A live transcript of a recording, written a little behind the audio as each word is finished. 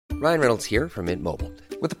Ryan Reynolds here from Mint Mobile.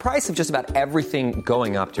 With the price of just about everything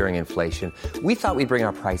going up during inflation, we thought we'd bring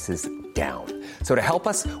our prices down. So to help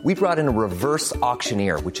us, we brought in a reverse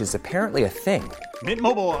auctioneer, which is apparently a thing. Mint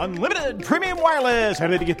Mobile Unlimited Premium Wireless. How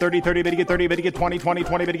to get 30, 30, bit to get 30, bit to get 20, 20,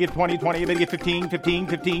 20, bit to get 20, 20, bit to get 15, 15,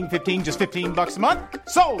 15, 15, just $15 a month?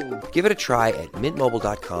 Sold! Give it a try at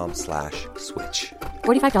mintmobile.com/switch.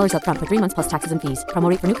 $45 up front for 3 months plus taxes and fees. Promo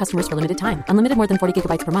rate for new customers for limited time. Unlimited more than 40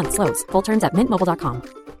 gigabytes per month. Slows full terms at mintmobile.com.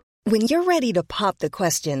 When you're ready to pop the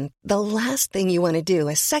question, the last thing you want to do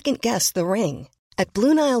is second-guess the ring. At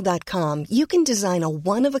BlueNile.com, you can design a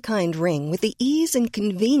one-of-a-kind ring with the ease and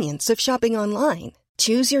convenience of shopping online.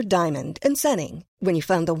 Choose your diamond and setting. When you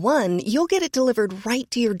find the one, you'll get it delivered right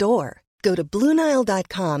to your door. Go to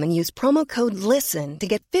BlueNile.com and use promo code LISTEN to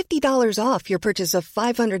get $50 off your purchase of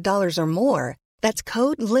 $500 or more. That's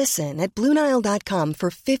code LISTEN at BlueNile.com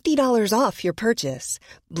for $50 off your purchase.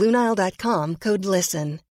 BlueNile.com, code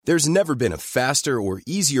LISTEN. There's never been a faster or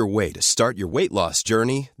easier way to start your weight loss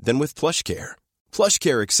journey than with PlushCare.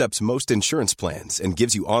 PlushCare accepts most insurance plans and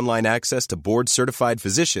gives you online access to board-certified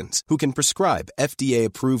physicians who can prescribe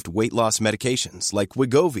FDA-approved weight loss medications like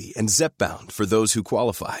Wegovy and Zepbound for those who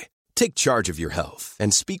qualify. Take charge of your health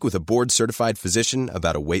and speak with a board-certified physician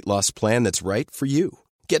about a weight loss plan that's right for you.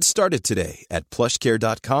 Get started today at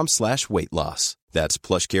plushcare.com/weight loss. That's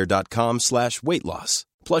plushcare.com/weight loss.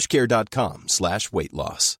 plushcare.com/weight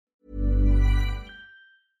loss.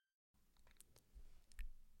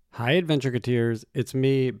 Hi, Adventureketeers. It's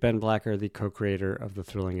me, Ben Blacker, the co-creator of the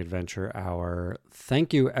Thrilling Adventure Hour.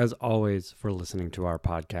 Thank you, as always, for listening to our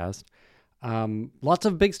podcast. Lots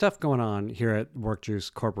of big stuff going on here at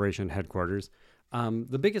WorkJuice Corporation headquarters.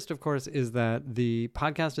 The biggest, of course, is that the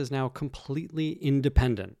podcast is now completely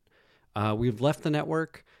independent. We've left the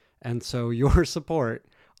network, and so your support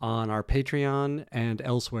on our Patreon and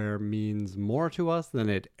elsewhere means more to us than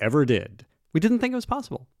it ever did. We didn't think it was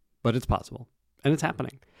possible, but it's possible, and it's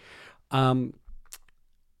happening.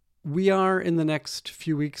 We are, in the next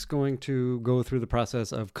few weeks, going to go through the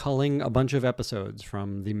process of culling a bunch of episodes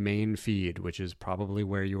from the main feed, which is probably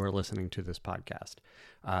where you are listening to this podcast.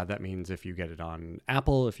 That means if you get it on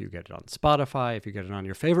Apple, if you get it on Spotify, if you get it on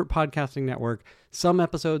your favorite podcasting network, some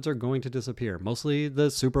episodes are going to disappear, mostly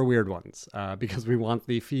the super weird ones, because we want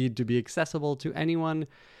the feed to be accessible to anyone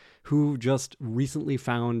who just recently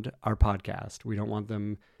found our podcast. We don't want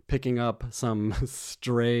them picking up some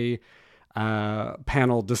stray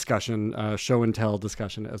panel discussion, show and tell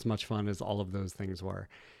discussion, as much fun as all of those things were.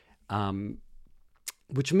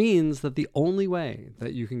 Which means that the only way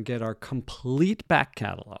that you can get our complete back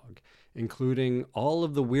catalog, including all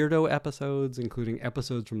of the weirdo episodes, including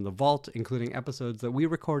episodes from the vault, including episodes that we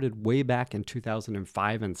recorded way back in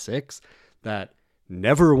 2005 and 6 that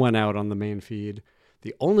never went out on the main feed,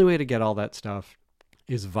 the only way to get all that stuff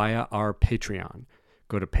is via our Patreon.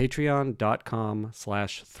 Go to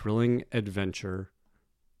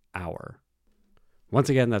patreon.com/thrillingadventurehour. Once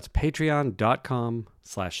again, that's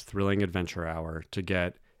patreon.com/thrillingadventurehour to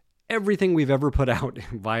get everything we've ever put out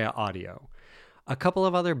via audio. A couple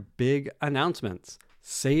of other big announcements.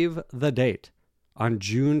 Save the date. On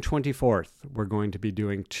June 24th, we're going to be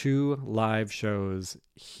doing 2 live shows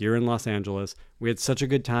here in Los Angeles. We had such a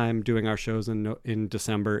good time doing our shows in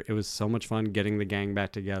December. It was so much fun getting the gang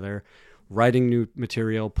back together, writing new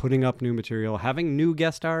material, putting up new material, having new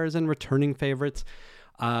guest stars and returning favorites.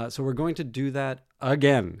 So we're going to do that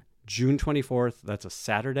again, June 24th. That's a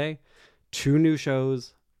Saturday. 2 new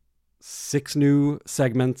shows, 6 new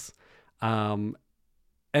segments. And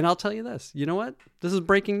I'll tell you this. You know what? This is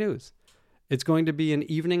breaking news. It's going to be an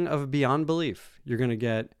evening of beyond belief. You're going to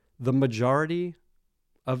get the majority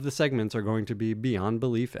of the segments are going to be beyond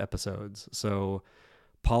belief episodes. So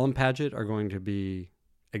Paul and Paget are going to be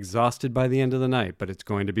exhausted by the end of the night, but it's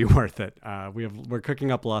going to be worth it. We're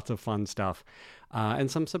cooking up lots of fun stuff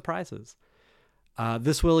and some surprises.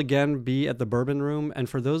 This will again be at the Bourbon Room. And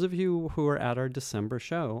for those of you who are at our December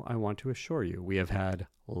show, I want to assure you, we have had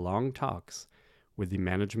long talks with the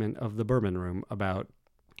management of the Bourbon Room about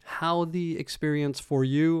how the experience for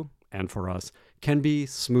you and for us can be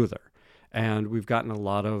smoother. And we've gotten a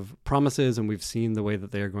lot of promises, and we've seen the way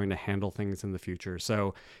that they are going to handle things in the future.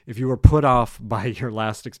 So if you were put off by your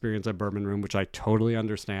last experience at Bourbon Room, which I totally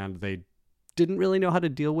understand, they didn't really know how to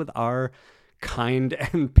deal with our kind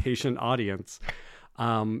and patient audience.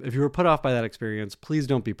 If you were put off by that experience, please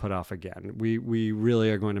don't be put off again. We really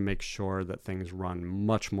are going to make sure that things run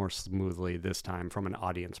much more smoothly this time from an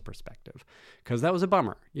audience perspective, because that was a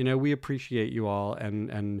bummer. You know, we appreciate you all,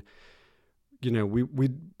 and we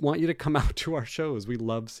want you to come out to our shows. We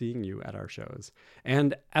love seeing you at our shows.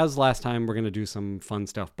 And as last time, we're going to do some fun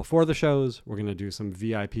stuff before the shows. We're going to do some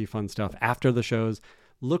VIP fun stuff after the shows.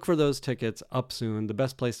 Look for those tickets up soon. The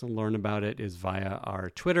best place to learn about it is via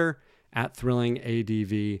our Twitter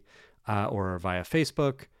 @ThrillingADV or via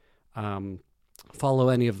Facebook. Follow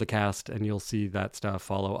any of the cast and you'll see that stuff.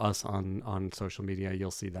 Follow us on social media.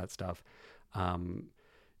 You'll see that stuff.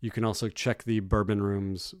 You can also check the Bourbon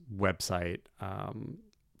Room's website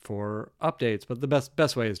for updates, but the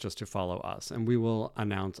best way is just to follow us. And we will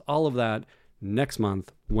announce all of that next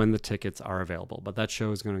month when the tickets are available. But that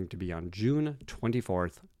show is going to be on June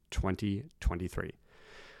 24th, 2023.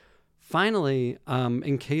 Finally,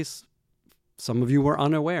 in case some of you were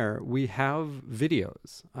unaware, we have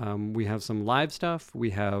videos. We have some live stuff. We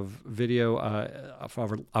have video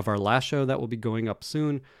of our last show that will be going up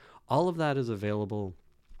soon. All of that is available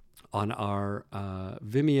on our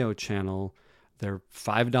Vimeo channel. They're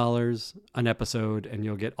 $5 an episode, and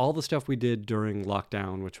you'll get all the stuff we did during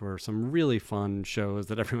lockdown, which were some really fun shows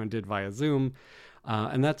that everyone did via Zoom.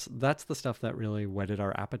 And that's the stuff that really whetted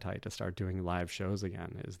our appetite to start doing live shows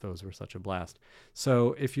again, is those were such a blast.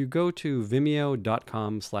 So if you go to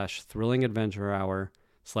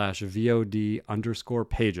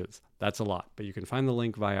vimeo.com/thrillingadventurehour/VOD_pages, that's a lot, but you can find the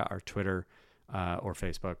link via our Twitter or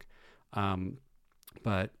Facebook.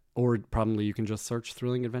 Or probably you can just search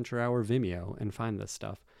Thrilling Adventure Hour Vimeo and find this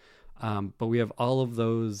stuff. But we have all of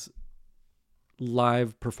those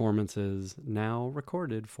live performances now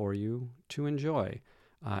recorded for you to enjoy.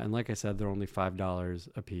 And like I said, they're only $5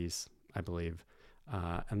 a piece, I believe.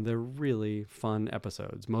 And they're really fun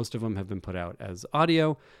episodes. Most of them have been put out as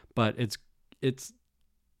audio, but it's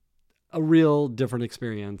a real different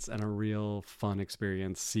experience and a real fun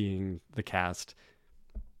experience seeing the cast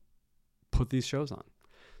put these shows on.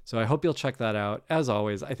 So I hope you'll check that out. As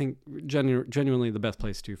always, I think genuinely the best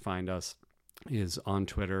place to find us is on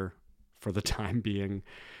Twitter for the time being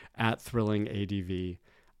 @ThrillingADV.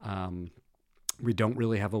 We don't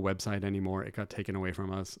really have a website anymore. It got taken away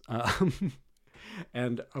from us.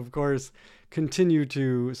 And of course, continue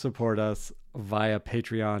to support us via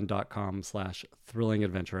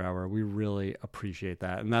patreon.com/thrillingadventurehour. We really appreciate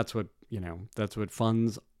that. And that's what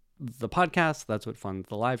funds the podcast. That's what funds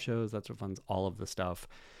the live shows. That's what funds all of the stuff.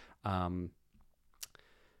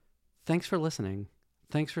 Thanks for listening.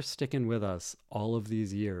 Thanks for sticking with us all of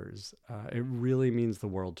these years. It really means the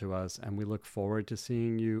world to us, and we look forward to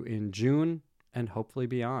seeing you in June and hopefully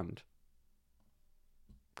beyond.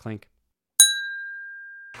 Clink.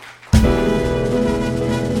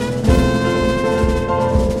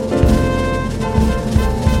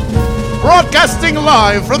 Broadcasting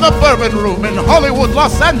live from the Bourbon Room in Hollywood,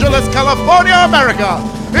 Los Angeles, California, America.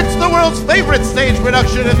 It's the world's favorite stage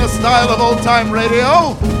production in the style of old-time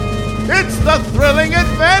radio. It's the Thrilling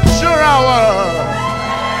Adventure Hour.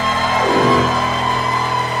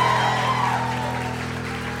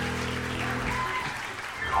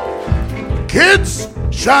 Kids,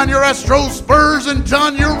 shine your Astro spurs and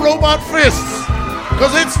don your robot fists,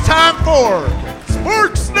 because it's time for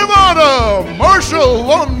Sparks, Nevada,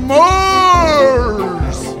 Marshal on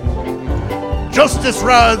Mars. Justice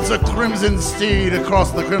rides a crimson steed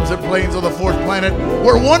across the crimson plains of the fourth planet,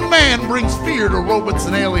 where one man brings fear to robots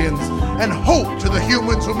and aliens and hope to the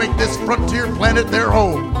humans who make this frontier planet their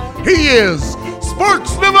home. He is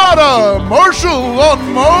Sparks, Nevada, Marshal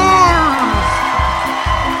on Mars.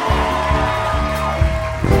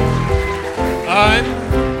 I'm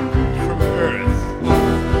from Earth.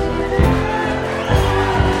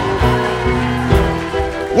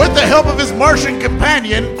 With the help of his Martian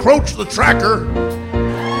companion, Croach the Tracker.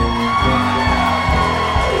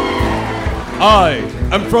 I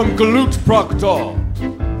am from Galut Proctor.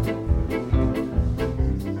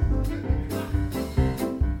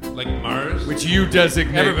 Like Mars? Which you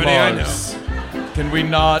designate Everybody Mars. I know. Can we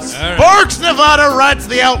not? Right. Sparks, Nevada rights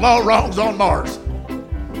the outlaw wrongs on Mars.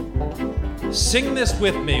 Sing this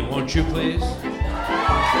with me, won't you please?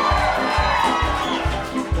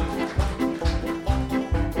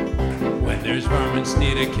 When there's varmints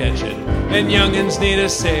need a catching and youngins need a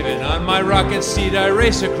saving, on my rocket steed I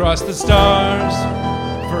race across the stars.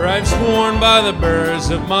 For I've sworn by the burrs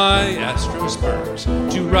of my astro spurs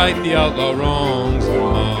to right the outlaw wrongs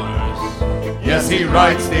on Mars. Yes, he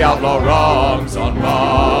rights the outlaw wrongs on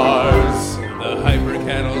Mars. The hyper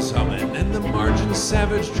cattle's humming and the margin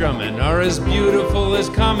savage drumming are as beautiful as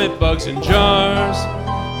comet bugs in jars.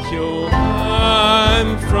 Yo,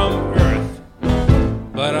 I'm from Earth,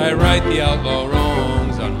 but I right the outlaw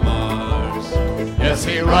wrongs on Mars. Yes,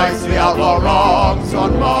 he rights the outlaw wrongs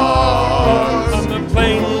on Mars. On the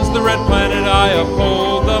plains, the red planet, I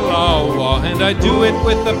uphold the law, and I do it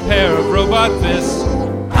with a pair of robot fists.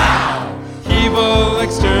 Evil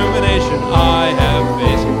extermination I have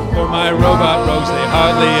faced. For my robot rogues, they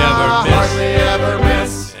hardly ever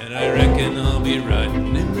miss. And I reckon I'll be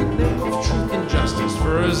riding in the name of truth and justice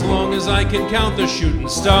for as long as I can count the shooting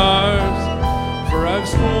stars. For I've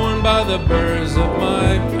sworn by the burrs of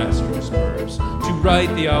my astral spurs to right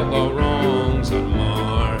the outlaw wrongs on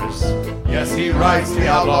Mars. Yes, he rights the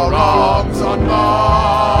outlaw wrongs on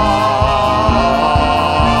Mars.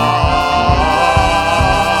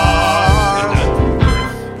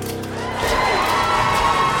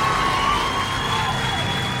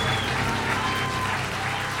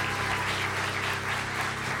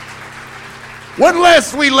 When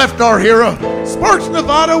last we left our hero, Sparks,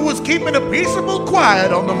 Nevada was keeping a peaceable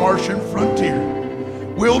quiet on the Martian frontier.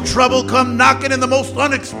 Will trouble come knocking in the most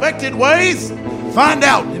unexpected ways? Find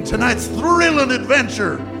out in tonight's thrilling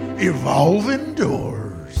adventure, Evolving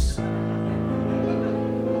Doors.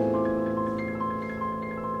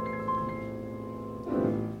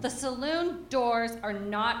 The saloon doors are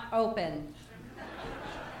not open.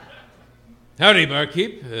 Howdy,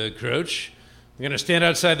 barkeep, Croach. I'm going to stand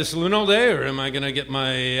outside the saloon all day, or am I going to get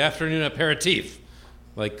my afternoon aperitif,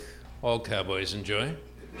 like all cowboys enjoy?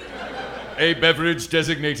 A beverage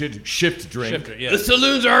designated shift drink. Shifter, yeah. The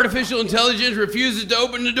saloon's artificial intelligence refuses to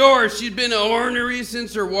open the door. She's been ornery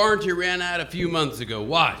since her warranty ran out a few months ago.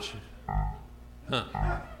 Watch. The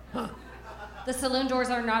saloon doors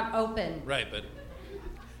are not open. Right, but...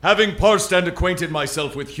 Having parsed and acquainted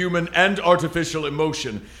myself with human and artificial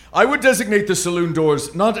emotion, I would designate the saloon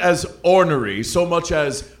doors not as ornery so much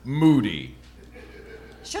as moody.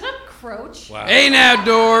 Shut up, Croach. Wow. Hey now,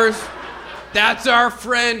 Doors. That's our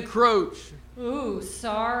friend, Croach. Ooh,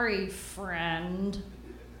 sorry, friend.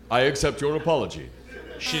 I accept your apology.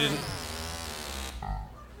 She didn't...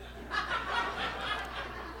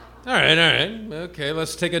 All right. Okay,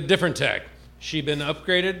 let's take a different tack. She been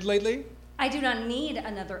upgraded lately? I do not need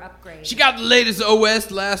another upgrade. She got the latest OS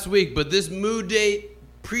last week, but this mood date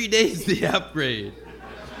predates the upgrade.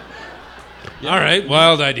 All right,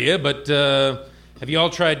 wild idea, but have you all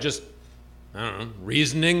tried just, I don't know,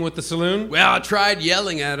 reasoning with the saloon? Well, I tried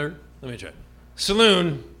yelling at her. Let me try.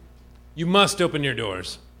 Saloon, you must open your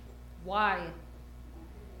doors. Why?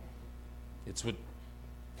 It's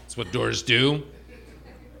what doors do.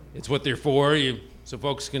 It's what they're for, so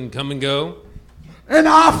folks can come and go. And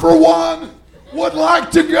I, for one, would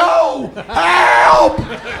like to go. Help!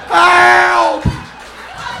 Help!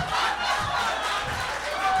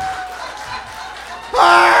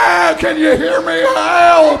 Ah, can you hear me?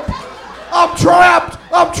 Help! I'm trapped.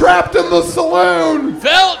 I'm trapped in the saloon.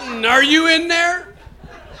 Felton, are you in there?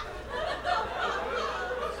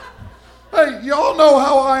 Hey, y'all know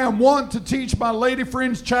how I am wont to teach my lady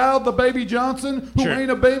friend's child, the baby Johnson, who Sure.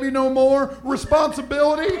 ain't a baby no more,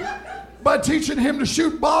 responsibility by teaching him to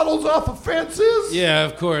shoot bottles off of fences? Yeah,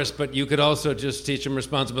 of course, but you could also just teach them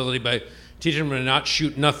responsibility by teaching them to not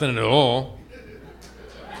shoot nothing at all.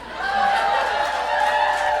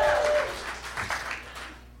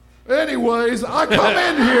 Anyways, I come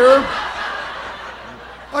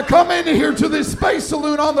in here to this space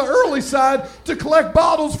saloon on the early side to collect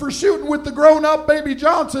bottles for shooting with the grown-up baby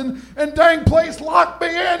Johnson, and dang place locked me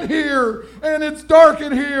in here. And it's dark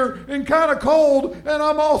in here and kind of cold, and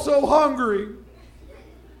I'm also hungry.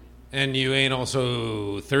 And you ain't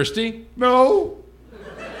also thirsty? No.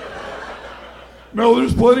 No,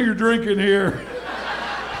 there's plenty of drink in here.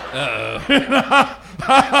 Uh-oh.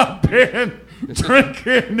 I've been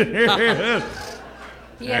drinking it.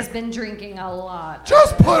 He has been drinking a lot.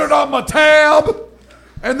 Just put it on my tab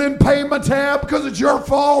and then pay my tab because it's your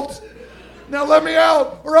fault. Now let me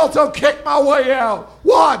out or else I'll kick my way out.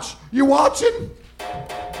 Watch. You watching?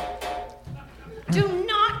 Do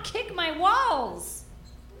not kick my walls.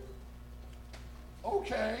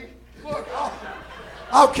 Okay. Look,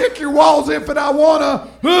 I'll kick your walls if I wanna.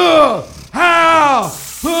 Oh!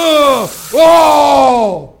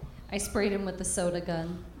 I sprayed him with the soda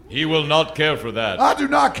gun. He will not care for that. I do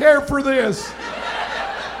not care for this.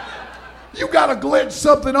 You gotta glitch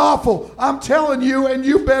something awful. I'm telling you, and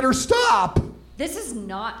you better stop. This is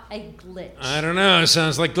not a glitch. I don't know.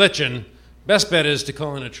 Sounds like glitching. Best bet is to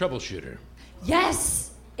call in a troubleshooter.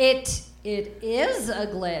 Yes, it is a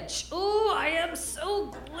glitch. Ooh, I am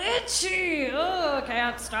so glitchy. Ooh,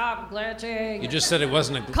 can't stop glitching. You just said it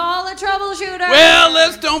wasn't a glitch. Call a troubleshooter. Well,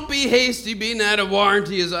 let's don't be hasty. Being out of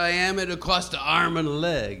warranty as I am, it'll cost an arm and a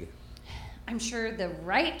leg. I'm sure the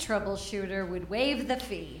right troubleshooter would waive the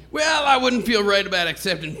fee. Well, I wouldn't feel right about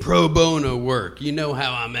accepting pro bono work. You know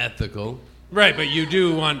how I'm ethical. Right, but you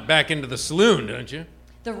do want back into the saloon, don't you?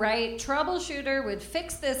 The right troubleshooter would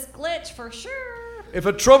fix this glitch for sure. If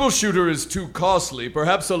a troubleshooter is too costly,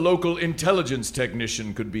 perhaps a local intelligence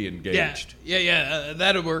technician could be engaged. Yeah,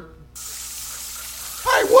 that'll work.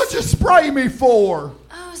 Hey, what'd you spray me for?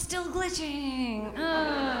 Oh, still glitching.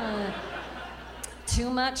 Too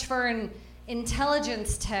much for an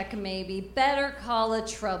intelligence tech, maybe. Better call a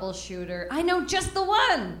troubleshooter. I know just the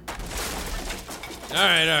one. All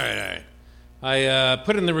right. I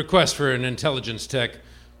put in the request for an intelligence tech,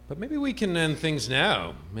 but maybe we can end things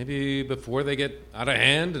now. Maybe before they get out of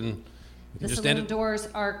hand, and we can The just end saloon it. doors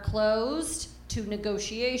are closed to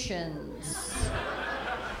negotiations.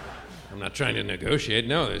 I'm not trying to negotiate.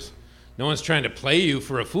 No one's trying to play you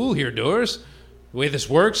for a fool here, Doors. The way this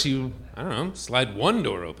works, slide one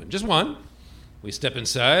door open, just one. We step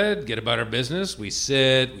inside, get about our business. We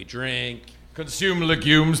sit, we drink. Consume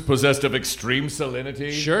legumes possessed of extreme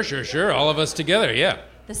salinity. Sure. All of us together, yeah.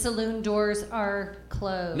 The saloon doors are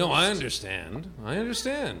closed. No, I understand.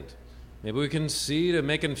 Maybe we can see to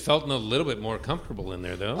making Felton a little bit more comfortable in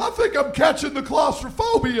there, though. I think I'm catching the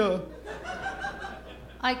claustrophobia.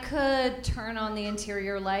 I could turn on the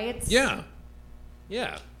interior lights. Yeah,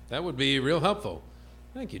 that would be real helpful.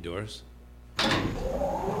 Thank you, Doris.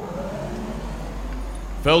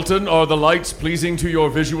 Felton, are the lights pleasing to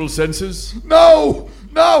your visual senses? No.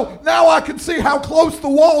 Now I can see how close the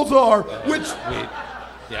walls are,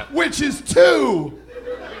 which is too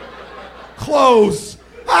close.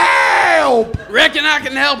 Help! Reckon I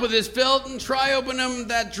can help with this, Felton. Try opening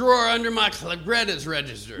that drawer under my credits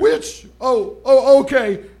register. Which? Oh,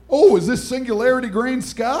 okay. Oh, is this Singularity Grain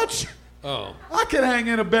Scotch? Oh. I can hang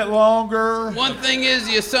in a bit longer. One thing is,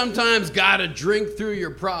 you sometimes gotta drink through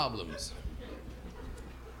your problems.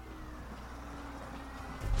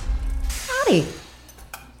 Howdy.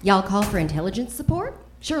 Y'all call for intelligence support?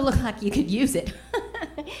 Sure look like you could use it.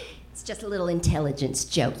 It's just a little intelligence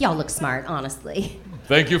joke. Y'all look smart, honestly.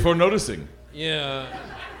 Thank you for noticing. Yeah,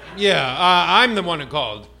 I'm the one who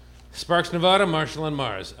called. Sparks, Nevada, Marshall, and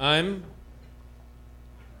Mars. I'm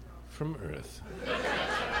from Earth.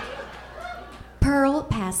 Pearl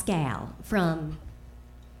Pascal from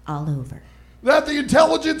all over. That the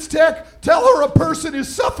intelligence tech? Tell her a person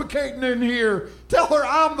is suffocating in here. Tell her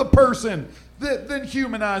I'm the person. Then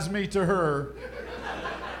humanize me to her.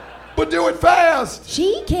 But do it fast.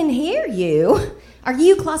 She can hear you. Are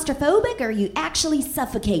you claustrophobic or are you actually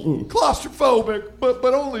suffocating? Claustrophobic, but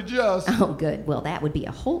only just. Oh, good. Well, that would be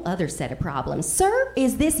a whole other set of problems. Sir,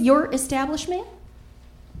 is this your establishment?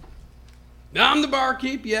 I'm the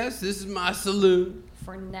barkeep, yes. This is my saloon.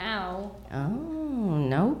 For now. Oh,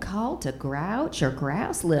 no call to grouch or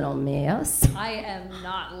grouse, little miss. I am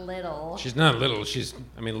not little. She's not little.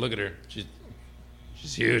 Look at her. She's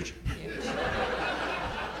huge.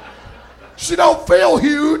 She don't feel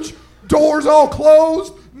huge. Doors all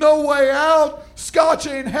closed. No way out. Scotch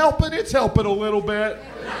ain't helping. It's helping a little bit.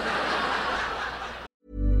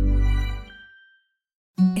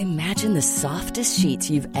 Imagine the softest sheets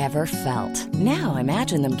you've ever felt. Now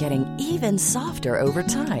imagine them getting even softer over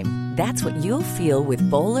time. That's what you'll feel with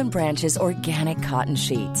Boll & Branch's organic cotton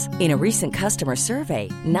sheets. In a recent customer survey,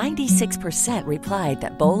 96% replied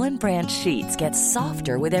that Boll & Branch sheets get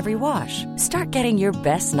softer with every wash. Start getting your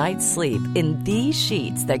best night's sleep in these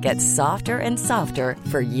sheets that get softer and softer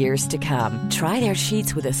for years to come. Try their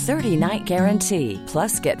sheets with a 30-night guarantee.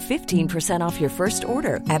 Plus, get 15% off your first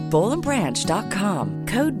order at bollandbranch.com.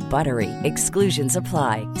 Code BUTTERY. Exclusions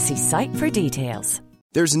apply. See site for details.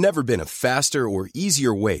 There's never been a faster or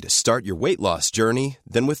easier way to start your weight loss journey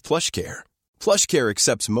than with PlushCare. PlushCare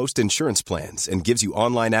accepts most insurance plans and gives you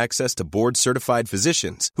online access to board-certified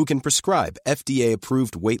physicians who can prescribe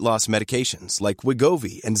FDA-approved weight loss medications like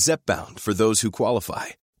Wegovy and Zepbound for those who qualify.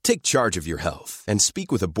 Take charge of your health and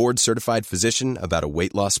speak with a board-certified physician about a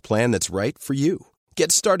weight loss plan that's right for you.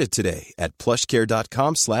 Get started today at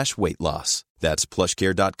plushcare.com/weight-loss. That's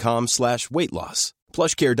plushcare.com/weight-loss.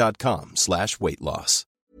 plushcare.com/weight-loss.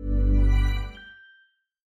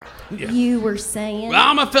 You were saying? Well,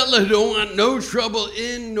 I'm a fella who don't want no trouble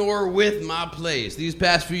in nor with my place. These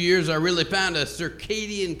past few years, I really found a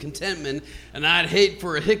circadian contentment, and I'd hate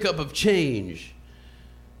for a hiccup of change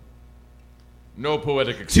No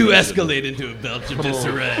poetic expression. to escalate into a belch of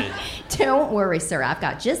disarray. Don't worry, sir. I've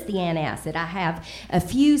got just the antacid. I have a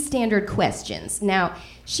few standard questions. Now,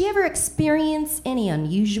 she ever experience any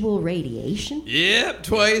unusual radiation? Yep,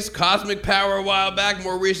 twice. Cosmic power a while back.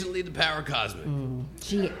 More recently, the power cosmic.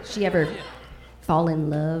 She ever fall in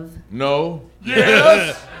love? No.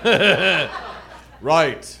 Yes.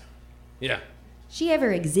 Right. Yeah. She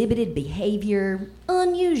ever exhibited behavior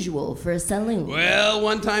unusual for a saloon? Well,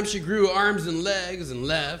 one time she grew arms and legs and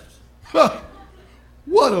left.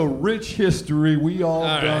 What a rich history we all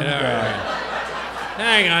done got.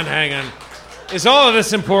 Hang on. Is all of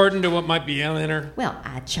this important to what might be yelling at her? Well,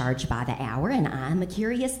 I charge by the hour, and I'm a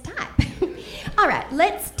curious type. All right,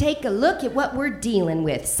 let's take a look at what we're dealing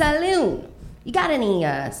with. Saloon. You got any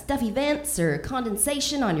stuffy vents or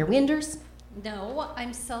condensation on your windows? No,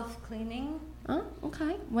 I'm self-cleaning. Oh,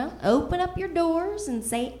 okay. Well, open up your doors and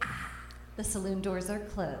say, ah. The saloon doors are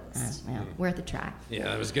closed. Well, worth a try. Yeah,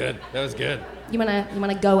 that was good. You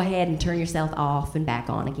wanna go ahead and turn yourself off and back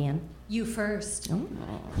on again? You first. Oh.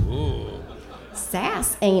 Ooh.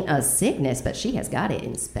 Sass ain't a sickness, but she has got it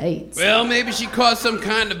in spades. Well, maybe she caught some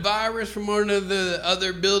kind of virus from one of the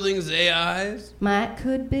other building's AIs.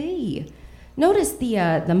 Could be. Notice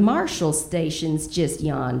the Marshal station's just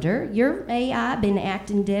yonder. Your AI been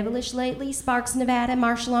acting devilish lately? Sparks, Nevada,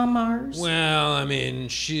 Marshal on Mars? Well, I mean,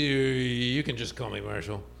 you can just call me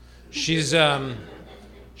Marshal. She's, Marshal,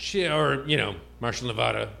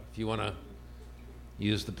 Nevada, if you want to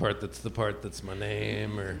use the part that's my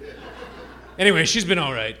name, or... Anyway, she's been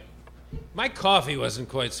all right. My coffee wasn't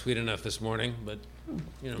quite sweet enough this morning, but,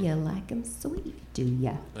 You like them sweet, do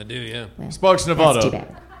ya? I do, yeah. Well, Sparks, Nevada. That's too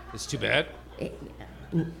bad. It's too bad.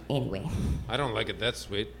 Anyway. I don't like it that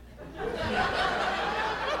sweet.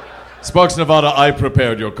 Sparks, Nevada, I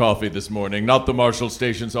prepared your coffee this morning, not the Marshal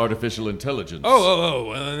Station's artificial intelligence. Oh,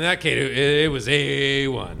 well, in that case, it was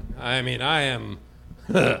A1. I mean, I am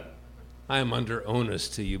under onus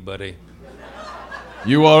to you, buddy.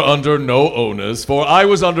 You are under no onus, for I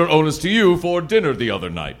was under onus to you for dinner the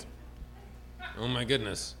other night. Oh, my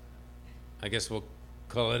goodness. I guess we'll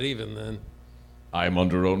call it even, then. I'm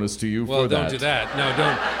under onus to you for that. Well, don't do that.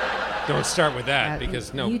 No, don't start with that,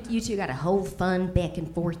 because no. You two got a whole fun back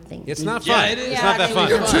and forth thing. It's not Yeah, fun. it is. It's not that fun.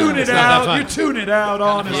 You tune it out. You tune it out,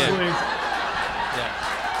 honestly. Yeah.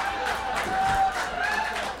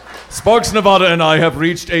 Sparks, Nevada and I have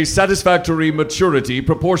reached a satisfactory maturity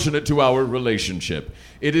proportionate to our relationship.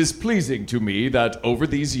 It is pleasing to me that over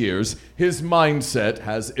these years, his mindset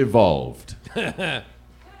has evolved.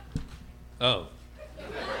 Oh.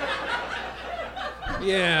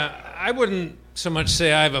 Yeah, I wouldn't so much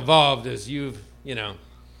say I've evolved as you've,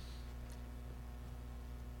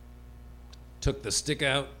 took the stick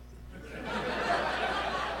out.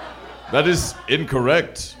 That is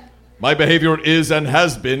incorrect. My behavior is and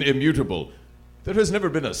has been immutable. There has never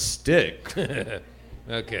been a stick.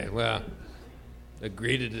 Okay, well,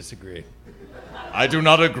 agree to disagree. I do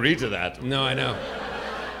not agree to that. No, I know.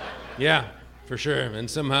 Yeah, for sure. And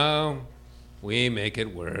somehow we make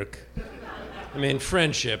it work. I mean,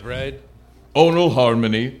 friendship, right? Onal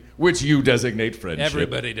harmony, which you designate friendship.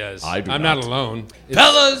 Everybody does. I do I'm not not alone.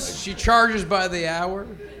 Fellas, she charges by the hour.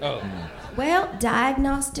 Oh. Well,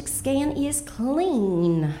 diagnostic scan is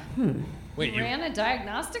clean. Wait, You ran a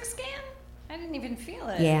diagnostic scan? I didn't even feel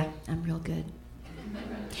it. Yeah, I'm real good.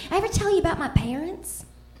 I ever tell you about my parents?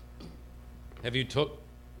 have you took...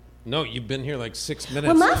 No, you've been here like 6 minutes.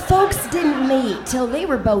 Well, my folks didn't meet till they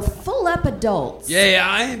were both full-up adults. Yeah,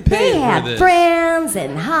 I ain't They paying for had this. friends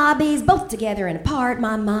and hobbies, both together and apart.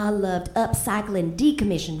 My ma loved upcycling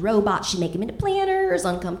decommissioned robots. She'd make them into planners,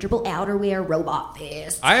 uncomfortable outerwear, robot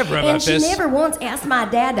fists. I have robot And she fists. never once asked my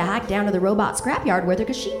dad to hike down to the robot scrapyard with her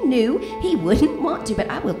because she knew he wouldn't want to.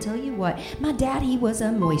 But I will tell you what, my dad, he was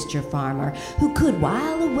a moisture farmer who could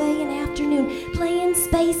while away an afternoon playing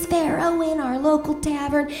Space Pharaoh in our local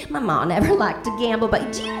tavern. My ma never liked to gamble,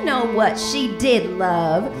 but do you know what she did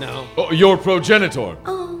love? No. Oh, your progenitor.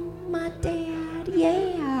 Oh, my dad,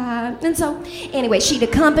 yeah. And so, anyway, she'd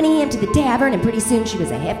accompany him to the tavern, and pretty soon she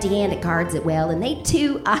was a hefty hand at cards at well, and they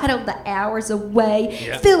two idled the hours away,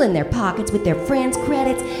 Yeah. filling their pockets with their friends'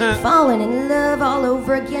 credits, falling in love all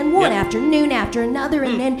over again, one afternoon after another,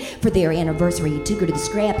 and then for their anniversary, he took her to the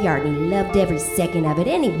scrapyard, and he loved every second of it.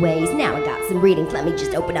 Anyways, now I got some readings. Let me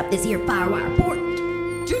just open up this here Firewire port.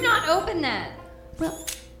 Do not open that. Well,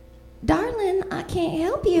 darling, I can't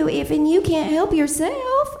help you if you can't help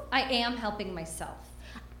yourself. I am helping myself.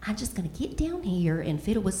 I'm just gonna get down here and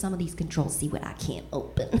fiddle with some of these controls, see what I can't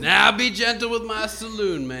open. Now be gentle with my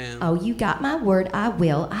saloon, man. Oh, you got my word, I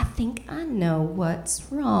will. I think I know what's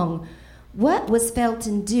wrong. What was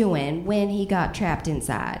Felton doing when he got trapped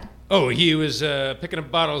inside? Oh, he was picking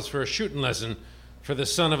up bottles for a shooting lesson for the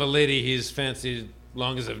son of a lady he's fancied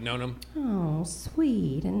long as I've known him. Oh,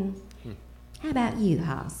 sweet. And how about you,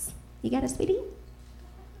 Haas? You got a sweetie?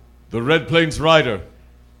 The Red Plains Rider.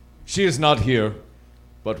 She is not here,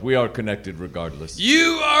 but we are connected regardless.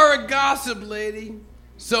 You are a gossip lady.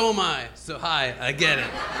 So am I. So hi, I get it.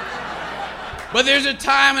 But there's a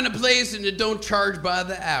time and a place, and it don't charge by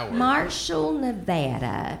the hour. Marshal,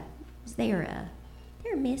 Nevada. Is there a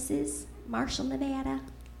Mrs.? Marshal, Nevada?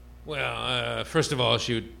 Well, first of all,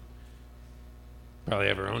 she would probably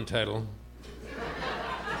have her own title.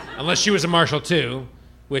 Unless she was a Marshal, too,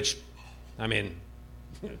 which, I mean,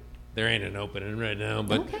 there ain't an opening right now,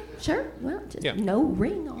 but... Okay, sure. Well, just no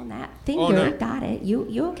ring on that finger. Oh, no. Got it.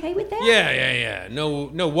 You okay with that? Yeah.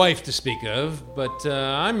 No wife to speak of, but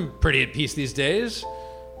I'm pretty at peace these days.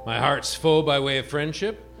 My heart's full by way of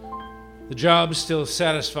friendship. The job's still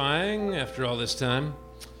satisfying after all this time.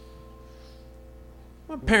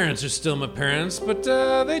 My parents are still my parents, but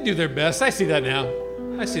they do their best. I see that now.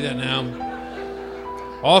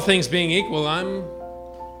 All things being equal, I'm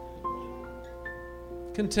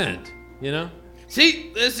content, you know?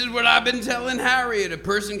 See, this is what I've been telling Harriet. A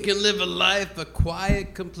person can live a life of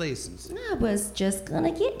quiet complacency. I was just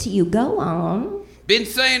gonna get to you. Go on. Been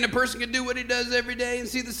saying a person can do what he does every day and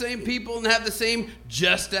see the same people and have the same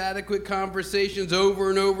just adequate conversations over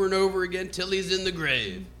and over and over again till he's in the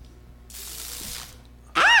grave.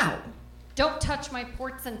 Ow! Don't touch my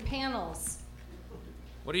ports and panels.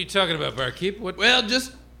 What are you talking about, barkeep? What? Well,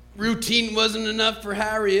 just routine wasn't enough for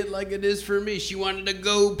Harriet like it is for me. She wanted to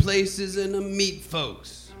go places and meet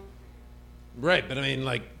folks. Right, but I mean,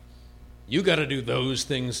 like, you gotta do those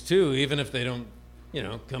things too, even if they don't,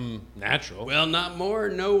 come natural. Well, not more.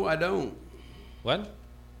 No, I don't. What?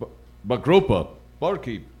 Bagropa,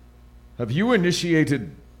 barkeep, have you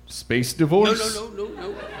initiated space divorce?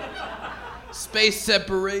 No. Space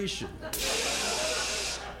separation.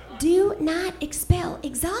 Do not expel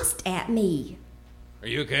exhaust at me. Are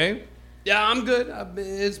you okay? Yeah, I'm good.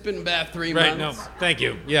 It's been about 3 months. Right, no, thank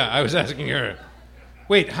you. Yeah, I was asking her.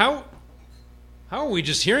 Wait, how are we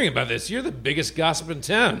just hearing about this? You're the biggest gossip in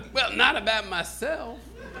town. Well, not about myself.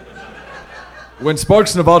 When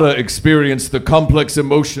Sparks Nevada experienced the complex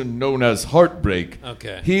emotion known as heartbreak,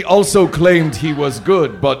 he also claimed he was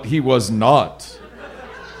good, but he was not.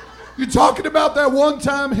 You talking about that one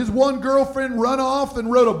time his one girlfriend run off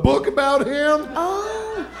and wrote a book about him?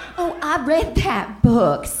 Oh, I read that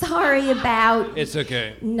book. Sorry about... It's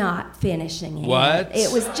okay. Not finishing it. What?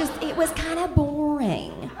 It was kind of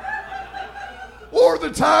boring. Or the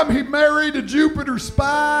time he married a Jupiter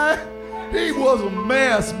spy. He was a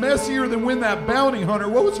mess. Messier than when that bounty hunter,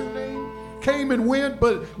 what was her name? Came and went,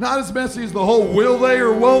 but not as messy as the whole will they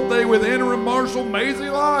or won't they with interim Marshal Maisie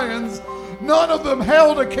Lyons. None of them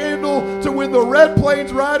held a candle to when the Red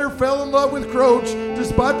Plains rider fell in love with Croach,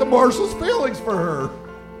 despite the Marshal's feelings for her.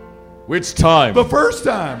 Which time? The first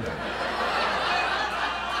time.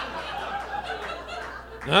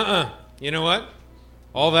 You know what?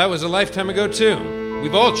 All that was a lifetime ago, too.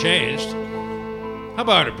 We've all changed. How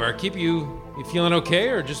about it, barkeep? You feeling okay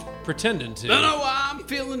or just pretending to? No, I'm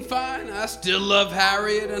feeling fine. I still love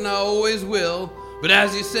Harriet, and I always will. But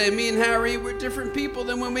as you say, me and Harry, we're different people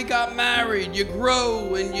than when we got married. You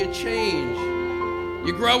grow and you change.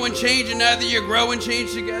 You grow and change, and either you grow and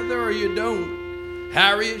change together or you don't.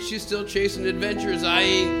 Harriet, she's still chasing adventures I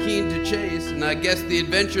ain't keen to chase, and I guess the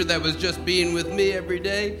adventure that was just being with me every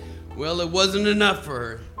day, well, it wasn't enough for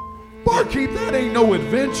her. Barkeep, that ain't no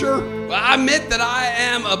adventure. Well, I admit that I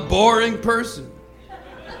am a boring person.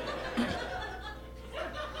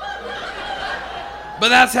 But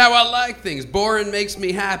that's how I like things. Boring makes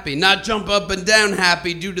me happy. Not jump up and down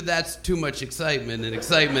happy due to that's too much excitement. And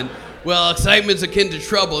excitement's akin to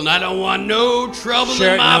trouble, and I don't want no trouble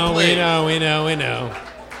in my place. We know.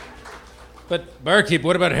 But barkeep,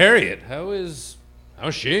 what about Harriet? How's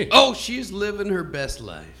she? Oh, she's living her best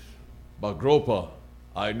life. Bagropa,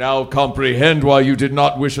 I now comprehend why you did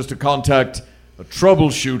not wish us to contact a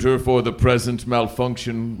troubleshooter for the present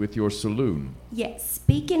malfunction with your saloon. Yes,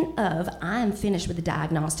 speaking of, I'm finished with the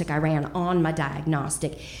diagnostic. I ran on my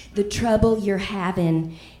diagnostic. The trouble you're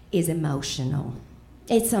having is emotional.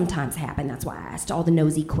 It sometimes happens. That's why I asked all the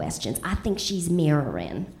nosy questions. I think she's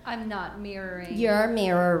mirroring. I'm not mirroring. You're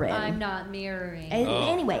mirroring. I'm not mirroring.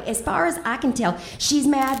 Anyway, as far as I can tell, she's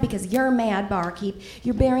mad because you're mad, barkeep.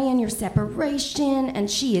 You're burying your separation,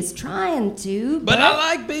 and she is trying to. But I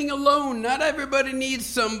like being alone. Not everybody needs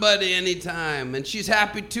somebody anytime. And she's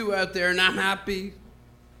happy too out there, and I'm happy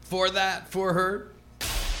for that, for her.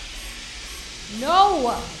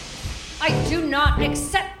 No! I do not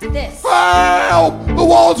accept this. Help! The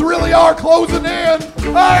walls really are closing in.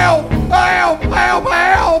 Help! Help! Help!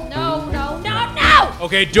 Help! No!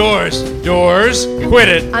 Okay, doors, quit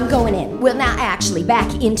it. I'm going in. Well, now, actually,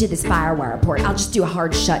 back into this firewire port. I'll just do a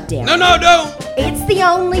hard shutdown. No, don't! It's the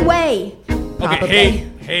only way. Probably. Okay,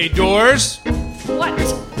 hey, doors. What?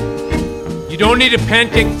 You don't need a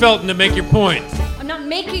pancake Felton to make your point. I'm not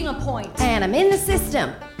making a point. And I'm in the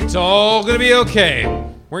system. It's all gonna be okay.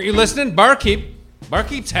 Weren't you listening?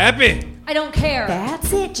 Barkeep's happy. I don't care.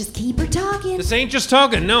 That's it. Just keep her talking. This ain't just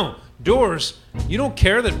talking, no. Doors, you don't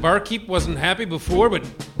care that Barkeep wasn't happy before,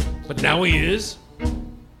 but now he is? I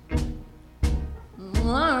don't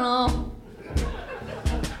know.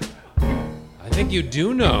 I think you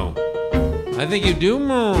do know. I think you do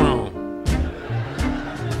know.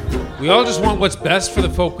 We all just want what's best for the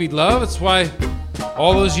folk we love. That's why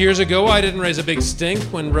all those years ago I didn't raise a big stink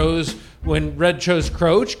when Red chose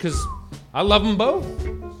Croach, because I love them both.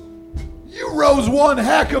 You rose one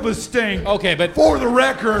heck of a stink. Okay, but... For the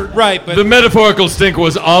record. Right, but... The metaphorical stink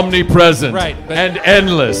was omnipresent. Right, but... And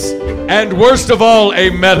endless. And worst of all, a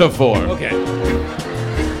metaphor. Okay.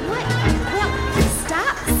 What? Well,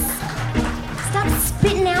 stop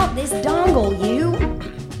spitting out this dongle, you.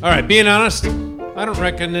 All right, being honest, I don't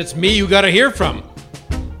reckon it's me you gotta hear from.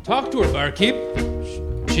 Talk to her, Barkeep.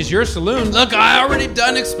 She's your saloon. Look, I already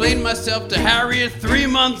done explained myself to Harriet 3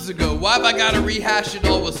 months ago. Why have I gotta rehash it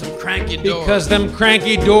all with some cranky doors? Because them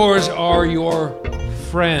cranky doors are your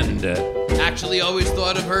friend. Actually, always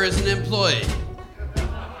thought of her as an employee.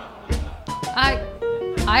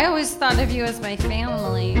 I always thought of you as my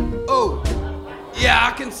family. Oh, yeah,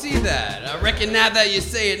 I can see that. I reckon now that you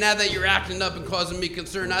say it, now that you're acting up and causing me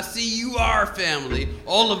concern, I see you are family.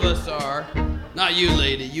 All of us are. Not you,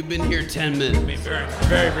 lady. You've been here 10 minutes. I mean, very,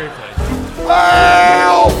 very briefly.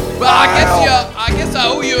 Wow! Well, I guess I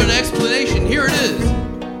owe you an explanation. Here it is.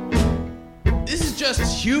 This is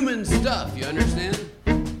just human stuff, you understand?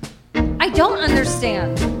 I don't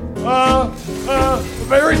understand.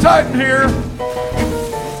 Very tight in here.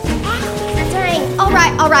 Dang. All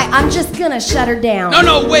right. I'm just gonna shut her down.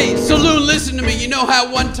 No, wait. Saloon, listen to me. You know how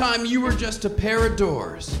one time you were just a pair of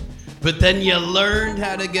doors, but then you learned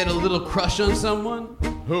how to get a little crush on someone?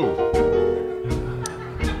 Who?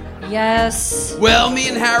 Yes. Well, me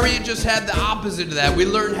and Harriet just had the opposite of that. We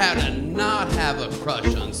learned how to not have a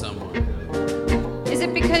crush on someone. Is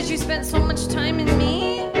it because you spent so much time in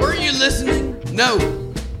me? Were you listening? No.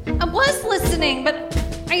 I was listening, but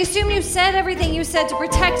I assume you said everything you said to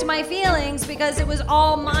protect my feelings because it was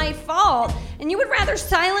all my fault. And you would rather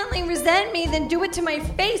silently resent me than do it to my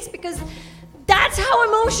face because that's how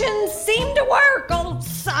emotions seem to work, all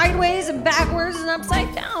sideways and backwards and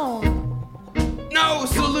upside down. No,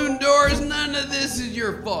 Saloon Doors, none of this is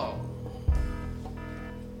your fault.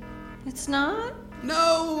 It's not?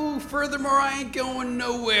 No, furthermore, I ain't going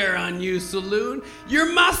nowhere on you, Saloon.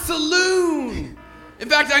 You're my saloon. In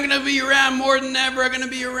fact, I'm gonna be around more than ever. I'm gonna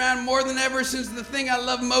be around more than ever since the thing I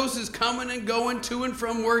love most is coming and going to and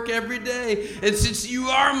from work every day. And since you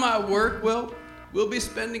are my work, well, we'll be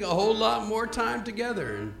spending a whole lot more time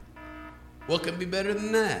together. And what could be better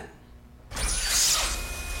than that?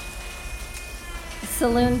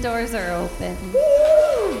 Saloon doors are open.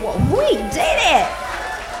 Woo! We did it!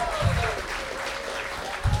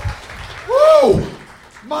 Woo!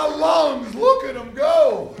 My lungs, look at them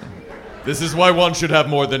go! This is why one should have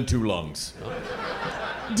more than 2 lungs.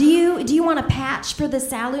 Do you want a patch for the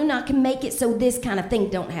saloon? I can make it so this kind of thing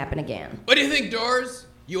don't happen again. What do you think, Doors?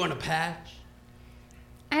 You want a patch?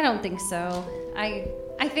 I don't think so.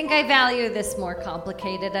 I think I value this more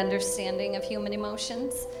complicated understanding of human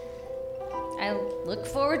emotions. I look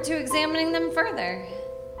forward to examining them further.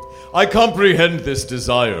 I comprehend this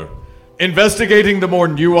desire. Investigating the more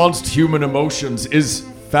nuanced human emotions is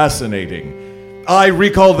fascinating. I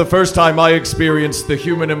recall the first time I experienced the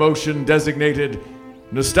human emotion designated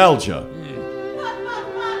nostalgia.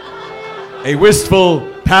 A wistful,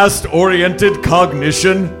 past-oriented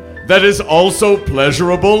cognition that is also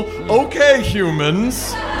pleasurable. Okay,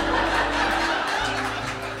 humans.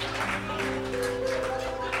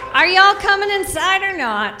 Are y'all coming inside or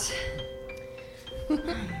not?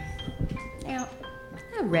 Now,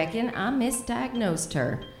 I reckon I misdiagnosed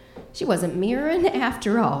her. She wasn't mirroring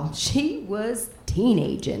after all. She was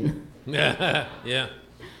teenaging. Yeah.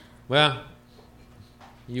 Well,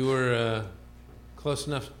 you were close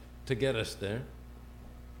enough to get us there.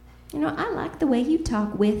 You know, I like the way you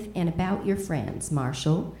talk with and about your friends,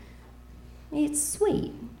 Marshal. It's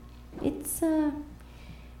sweet. It's,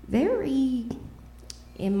 very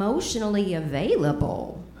emotionally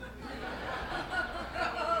available.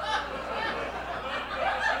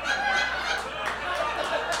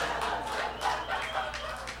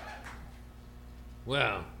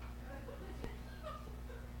 Well,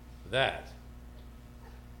 that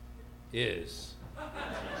is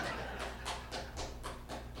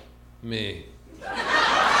me.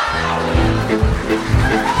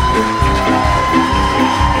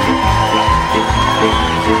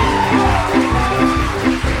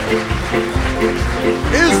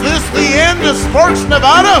 Is this the end of Sports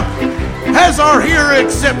Nevada? Has our hero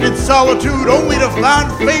accepted solitude only to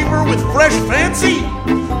find favor with fresh fancy?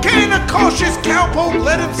 Can a cautious cowpoke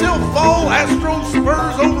let himself fall Astro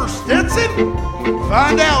Spurs over Stetson?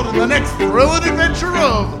 Find out in the next thrilling adventure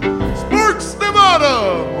of Sports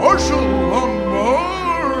Nevada, Marshall on Mars.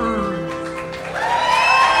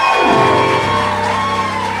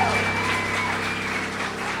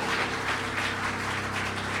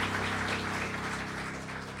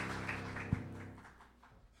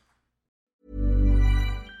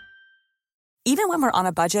 Even when we're on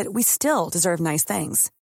a budget, we still deserve nice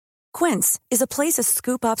things. Quince is a place to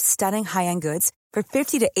scoop up stunning high-end goods for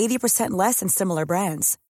 50 to 80% less than similar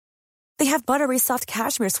brands. They have buttery soft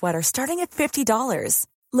cashmere sweaters starting at $50,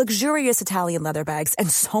 luxurious Italian leather bags, and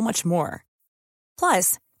so much more.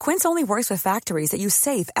 Plus, Quince only works with factories that use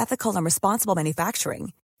safe, ethical, and responsible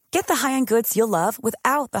manufacturing. Get the high-end goods you'll love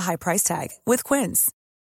without the high price tag with Quince.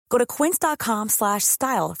 Go to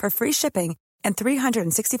quince.com/style for free shipping and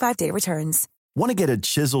 365-day returns. Want to get a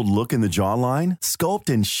chiseled look in the jawline? Sculpt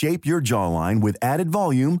and shape your jawline with added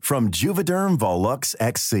volume from Juvederm Volux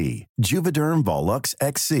XC. Juvederm Volux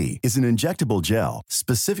XC is an injectable gel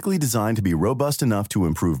specifically designed to be robust enough to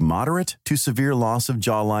improve moderate to severe loss of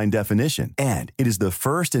jawline definition. And it is the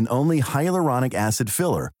first and only hyaluronic acid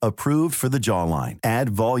filler approved for the jawline.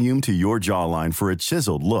 Add volume to your jawline for a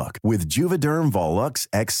chiseled look with Juvederm Volux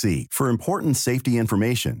XC. For important safety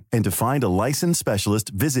information and to find a licensed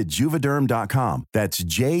specialist, visit juvederm.com. That's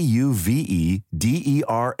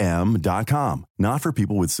JUVEDERM.com. Not for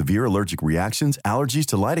people with severe allergic reactions, allergies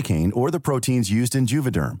to lidocaine, or the proteins used in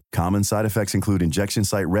Juvederm. Common side effects include injection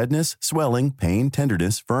site redness, swelling, pain,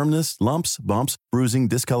 tenderness, firmness, lumps, bumps, bruising,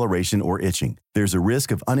 discoloration, or itching. There's a risk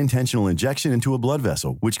of unintentional injection into a blood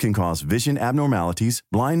vessel, which can cause vision abnormalities,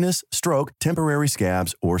 blindness, stroke, temporary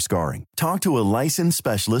scabs, or scarring. Talk to a licensed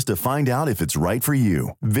specialist to find out if it's right for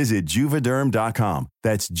you. Visit Juvederm.com.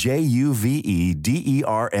 That's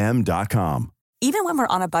JUVEDERM.com. Even when we're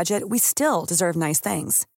on a budget, we still deserve nice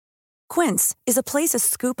things. Quince is a place to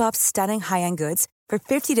scoop up stunning high-end goods for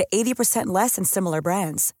 50 to 80% less than similar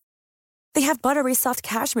brands. They have buttery soft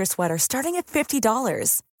cashmere sweaters starting at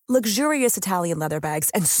 $50, luxurious Italian leather bags,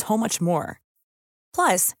 and so much more.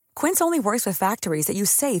 Plus, Quince only works with factories that use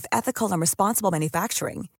safe, ethical, and responsible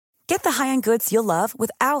manufacturing. Get the high-end goods you'll love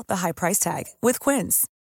without the high price tag with Quince.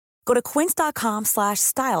 Go to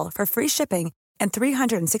quince.com/style for free shipping and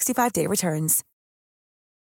 365-day returns.